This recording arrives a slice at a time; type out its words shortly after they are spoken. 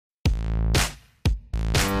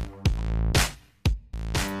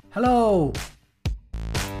Hello!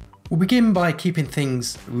 We'll begin by keeping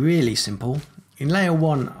things really simple. In layer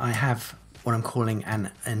 1 I have what I'm calling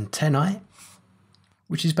an antennae,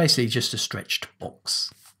 which is basically just a stretched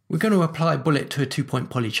box. We're going to apply bullet to a 2-point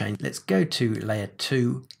polychain. Let's go to layer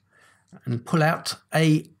 2 and pull out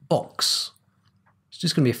a box. It's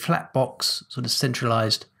just going to be a flat box, sort of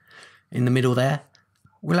centralized in the middle there.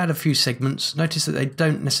 We'll add a few segments. Notice that they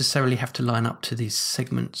don't necessarily have to line up to these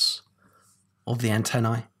segments of the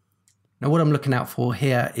antennae. Now what I'm looking out for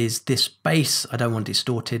here is this base. I don't want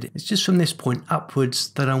distorted. It's just from this point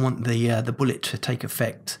upwards that I want the bullet to take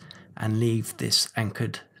effect and leave this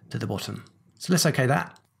anchored to the bottom. So let's OK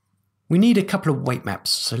that. We need a couple of weight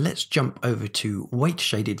maps. So let's jump over to weight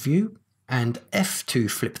shaded view and F to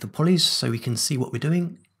flip the polys so we can see what we're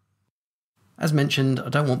doing. As mentioned, I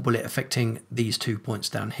don't want bullet affecting these 2 points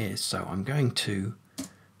down here. So I'm going to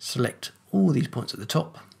select all these points at the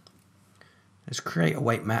top. Let's create a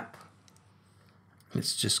weight map.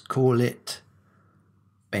 Let's just call it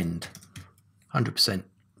bend, 100%.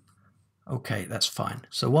 Okay, that's fine.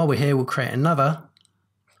 So while we're here, we'll create another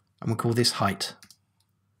and we'll call this height.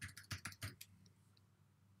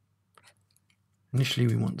 Initially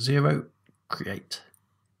we want 0, create.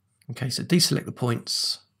 Okay, so deselect the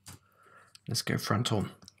points. Let's go front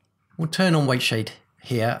on. We'll turn on weight shade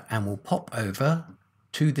here and we'll pop over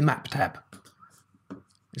to the map tab.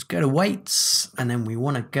 Let's go to weights and then we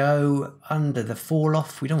want to go under the fall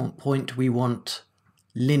off. We don't want point, we want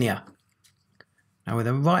linear. Now with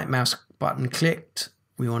the right mouse button clicked,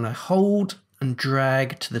 we want to hold and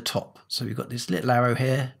drag to the top. So we've got this little arrow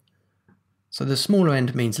here. So the smaller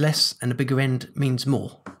end means less and the bigger end means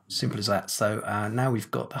more. Simple as that. So now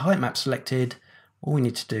we've got the height map selected. All we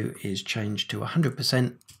need to do is change to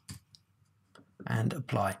 100% and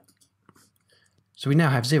apply. So we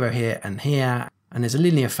now have 0 here and here. And there's a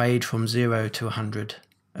linear fade from 0 to 100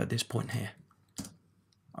 at this point here.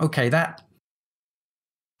 Okay, that.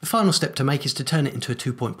 The final step to make is to turn it into a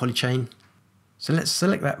 2-point polychain. So let's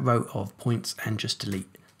select that row of points and just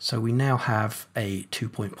delete. So we now have a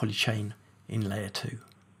 2-point polychain in layer 2.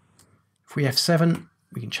 If we F7,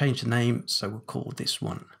 we can change the name. So we'll call this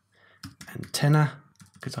one antenna,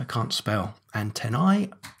 because I can't spell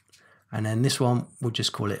antennae. And then this one, we'll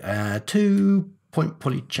just call it a 2-point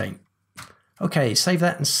polychain. Okay, save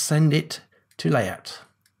that and send it to layout.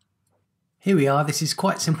 Here we are. This is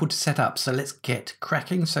quite simple to set up, so let's get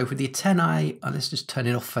cracking. So for the antennae, let's just turn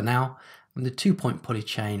it off for now. And the 2-point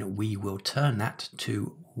polychain, we will turn that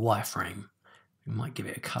to wireframe. We might give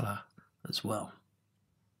it a color as well.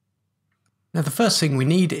 Now the first thing we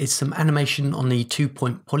need is some animation on the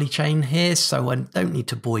 2-point polychain here, so I don't need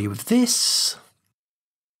to bore you with this.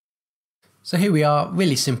 So here we are,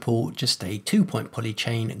 really simple, just a 2-point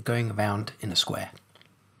polychain going around in a square.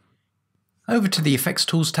 Over to the Effects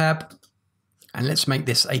Tools tab, and let's make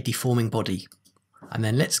this a deforming body. And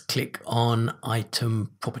then let's click on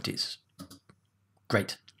Item Properties.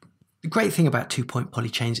 Great. The great thing about 2-point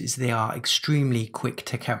polychains is they are extremely quick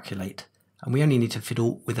to calculate, and we only need to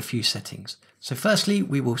fiddle with a few settings. So firstly,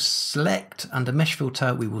 we will select, under Mesh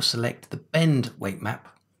Filter, we will select the Bend weight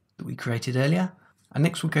map that we created earlier. And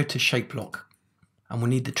next we'll go to Shape Lock and we'll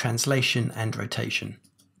need the translation and rotation.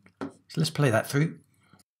 So let's play that through.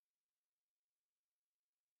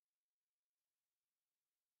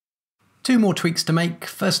 Two more tweaks to make.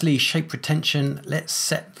 Firstly, shape retention. Let's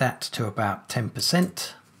set that to about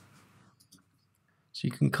 10%. So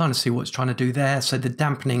you can kind of see what it's trying to do there. So the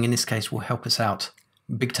dampening in this case will help us out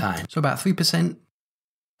big time. So about 3%,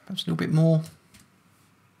 perhaps a little bit more.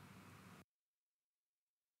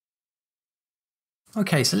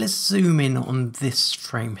 Okay, so let's zoom in on this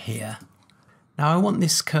frame here. Now I want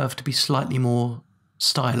this curve to be slightly more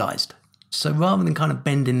stylized. So rather than kind of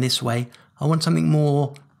bending this way, I want something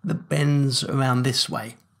more that bends around this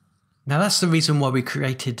way. Now that's the reason why we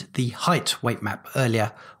created the height weight map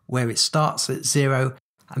earlier, where it starts at 0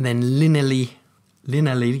 and then linearly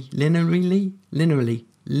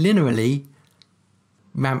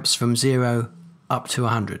ramps from 0 up to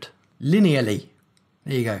 100. Linearly.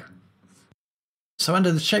 There you go. So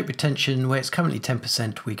under the shape retention, where it's currently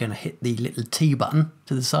 10%, we're going to hit the little T button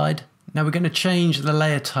to the side. Now we're going to change the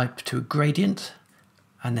layer type to a gradient.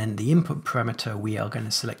 And then the input parameter, we are going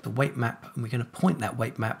to select the weight map, and we're going to point that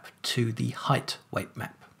weight map to the height weight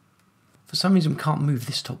map. For some reason, we can't move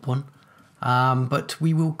this top one, but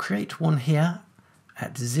we will create one here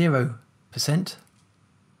at 0%.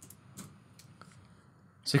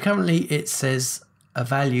 So currently it says a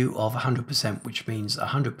value of 100%, which means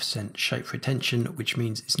 100% shape retention, which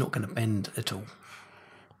means it's not going to bend at all.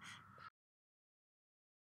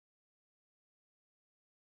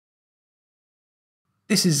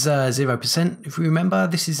 This is 0%. If we remember,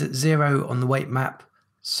 this is at 0 on the weight map,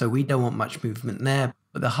 so we don't want much movement there.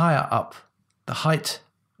 But the higher up the height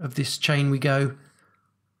of this chain we go,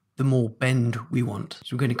 the more bend we want.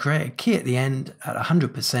 So we're going to create a key at the end at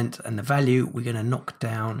 100%, and the value we're going to knock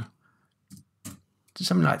down to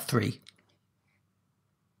something like 3.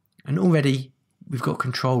 And already we've got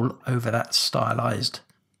control over that stylized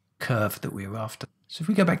curve that we were after. So if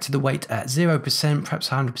we go back to the weight at 0%, perhaps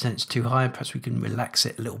 100% is too high, perhaps we can relax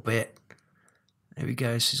it a little bit. There we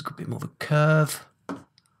go, so it's got a bit more of a curve.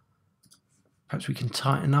 Perhaps we can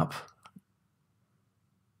tighten up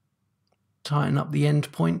the end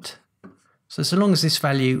point. So long as this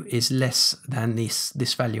value is less than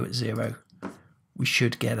this value at 0, we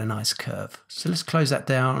should get a nice curve. So let's close that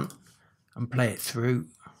down and play it through.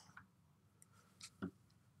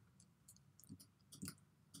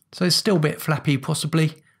 So it's still a bit flappy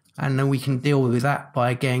possibly, and then we can deal with that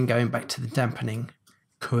by again going back to the dampening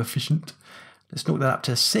coefficient. Let's knock that up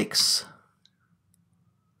to 6.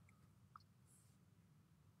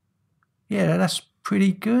 Yeah, that's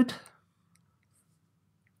pretty good.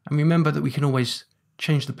 And remember that we can always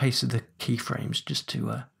change the pace of the keyframes just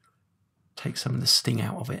to take some of the sting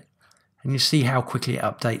out of it. And you see how quickly it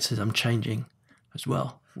updates as I'm changing as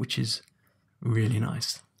well, which is really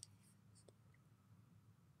nice.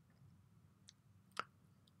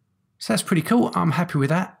 So that's pretty cool. I'm happy with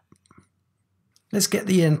that. Let's get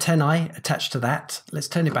the antennae attached to that. Let's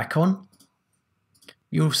turn it back on.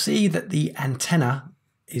 You'll see that the antenna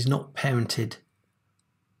is not parented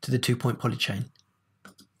to the 2-point polychain.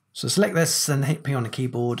 So select this and hit P on the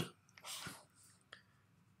keyboard.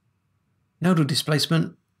 Nodal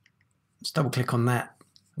Displacement. Let's double click on that.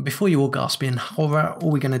 And before you all gasp in horror, all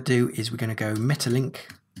we're going to do is we're going to go Metalink.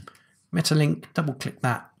 Metalink, double click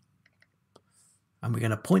that. And we're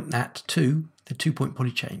going to point that to the 2-point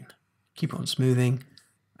polychain. Keep it on smoothing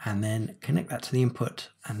and then connect that to the input,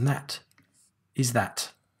 and that is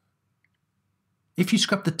that. If you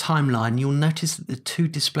scrub the timeline, you'll notice that the two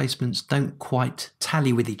displacements don't quite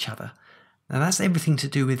tally with each other. Now that's everything to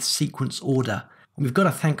do with sequence order. And we've got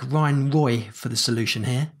to thank Roye for the solution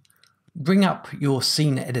here. Bring up your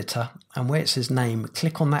scene editor, and where it says name,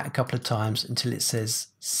 click on that a couple of times until it says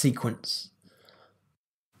sequence.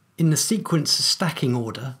 In the sequence stacking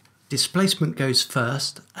order, displacement goes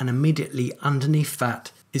first, and immediately underneath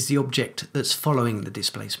that is the object that's following the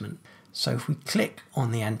displacement. So if we click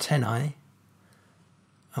on the antennae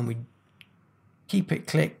and we keep it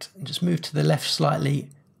clicked and just move to the left slightly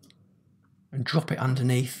and drop it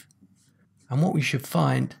underneath, and what we should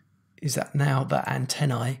find is that now that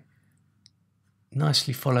antennae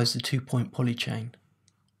nicely follows the 2-point polychain.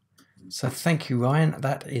 So thank you, Ryan.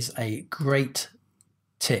 That is a great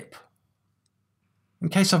tip. In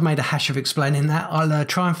case I've made a hash of explaining that, I'll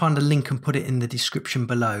try and find a link and put it in the description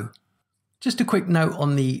below. Just a quick note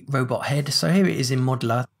on the robot head. So here it is in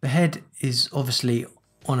Modeler. The head is obviously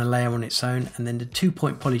on a layer on its own, and then the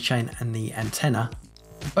 2-point polychain and the antenna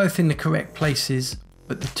are both in the correct places,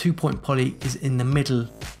 but the 2-point poly is in the middle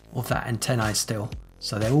of that antennae still.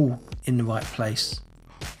 So they're all in the right place.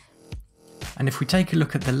 And if we take a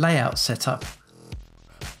look at the layout setup,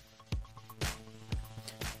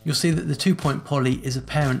 you'll see that the 2-point poly is a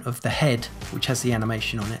parent of the head, which has the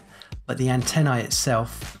animation on it, but the antennae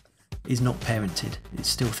itself is not parented. It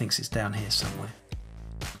still thinks it's down here somewhere.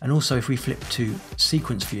 And also if we flip to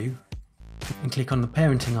sequence view and click on the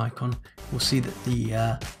parenting icon, we'll see that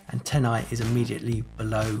the antennae is immediately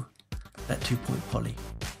below that 2-point poly.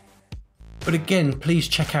 But again, please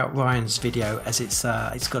check out Ryan's video, as it's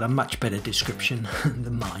got a much better description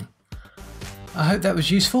than mine. I hope that was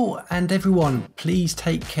useful, and everyone, please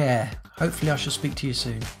take care. Hopefully I shall speak to you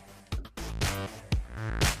soon.